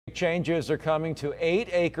Changes are coming to 8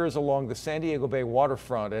 acres along the San Diego Bay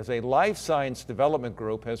waterfront as a life science development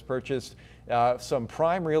group has purchased some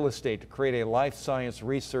prime real estate to create a life science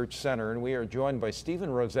research center. And we are joined by Stephen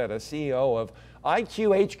Rosetta, CEO of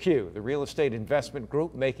IQHQ, the real estate investment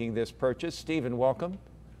group making this purchase. Stephen, welcome.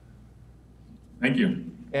 Thank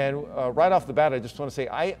you. And right off the bat, I just want to say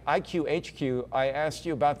IQHQ, I asked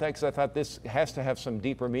you about that because I thought this has to have some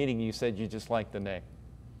deeper meaning. You said you just liked the name.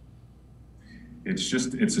 It's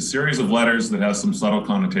a series of letters that has some subtle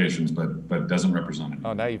connotations, but doesn't represent it.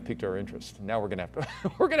 Oh, now you've piqued our interest. Now we're gonna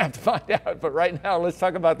have to find out. But right now, let's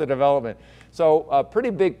talk about the development. So a pretty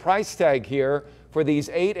big price tag here for these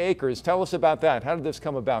 8 acres. Tell us about that. How did this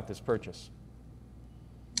come about, this purchase?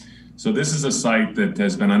 So this is a site that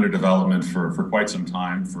has been under development for quite some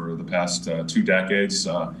time, for the past 2 decades.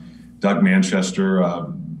 Doug Manchester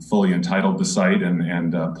fully entitled the site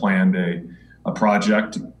and planned a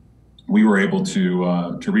project. We were able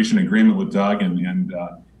to reach an agreement with Doug and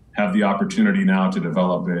have the opportunity now to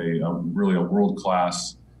develop really a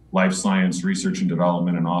world-class life science research and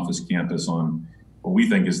development and office campus on what we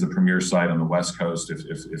think is the premier site on the West Coast,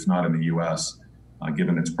 if not in the U.S.,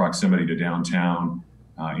 given its proximity to downtown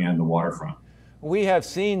and the waterfront. We have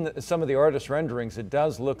seen some of the artist renderings. It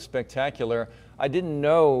does look spectacular. I didn't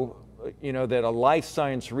know that a life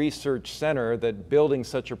science research center, that building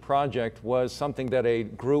such a project was something that a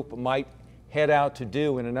group might head out to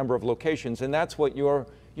do in a number of locations, and that's what your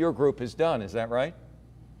group has done. Is that right?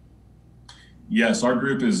 Yes, our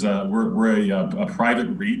group is we're a private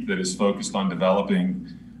REIT that is focused on developing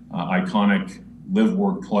iconic live,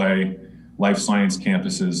 work, play life science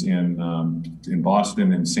campuses in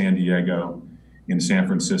Boston, in San Diego, in San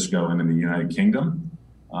Francisco, and in the United Kingdom.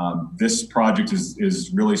 This project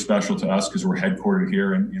is really special to us because we're headquartered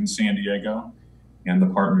here in San Diego, and the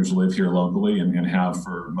partners live here locally and have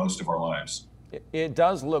for most of our lives. It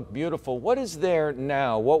does look beautiful. What is there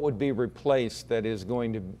now? What would be replaced that is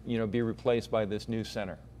going to be replaced by this new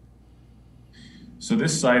center? So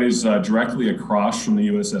this site is directly across from the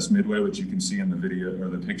USS Midway, which you can see in the video or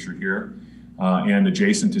the picture here, and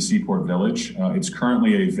adjacent to Seaport Village. It's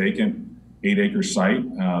currently a vacant 8-acre site.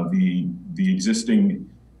 The existing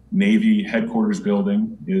Navy headquarters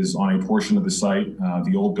building is on a portion of the site.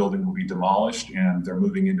 The old building will be demolished, and they're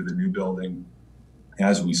moving into the new building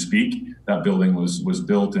as we speak. That building was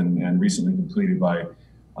built and recently completed by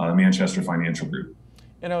the Manchester Financial Group.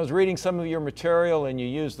 And I was reading some of your material, and you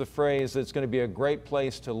used the phrase, it's going to be a great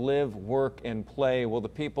place to live, work, and play. Will the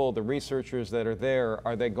people, the researchers that are there,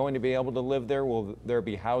 are they going to be able to live there? Will there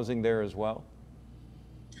be housing there as well?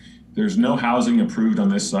 There's no housing approved on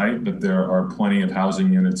this site, but there are plenty of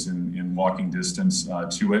housing units in walking distance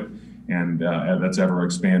to it, and that's ever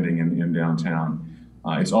expanding in downtown.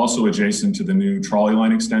 It's also adjacent to the new trolley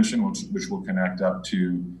line extension, which will connect up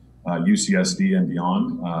to UCSD and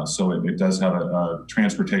beyond. So it does have a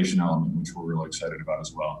transportation element, which we're really excited about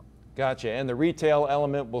as well. Gotcha. And the retail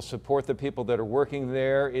element will support the people that are working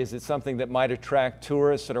there. Is it something that might attract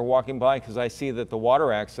tourists that are walking by? Because I see that the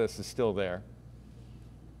water access is still there.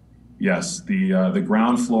 Yes, the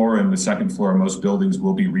ground floor and the second floor of most buildings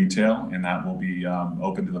will be retail, and that will be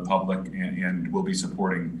open to the public and will be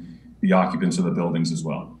supporting the occupants of the buildings as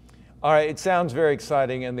well. All right, it sounds very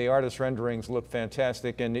exciting, and the artist renderings look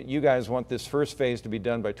fantastic, and you guys want this first phase to be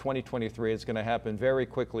done by 2023. It's going to happen very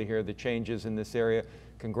quickly here, the changes in this area.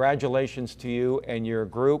 Congratulations to you and your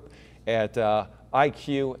group at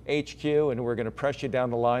IQHQ, and we're going to press you down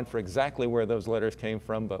the line for exactly where those letters came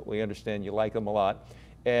from, but we understand you like them a lot.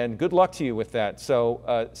 And good luck to you with that.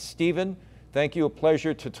 So, Stephen, thank you. A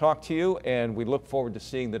pleasure to talk to you, and we look forward to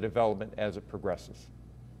seeing the development as it progresses.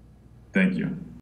 Thank you.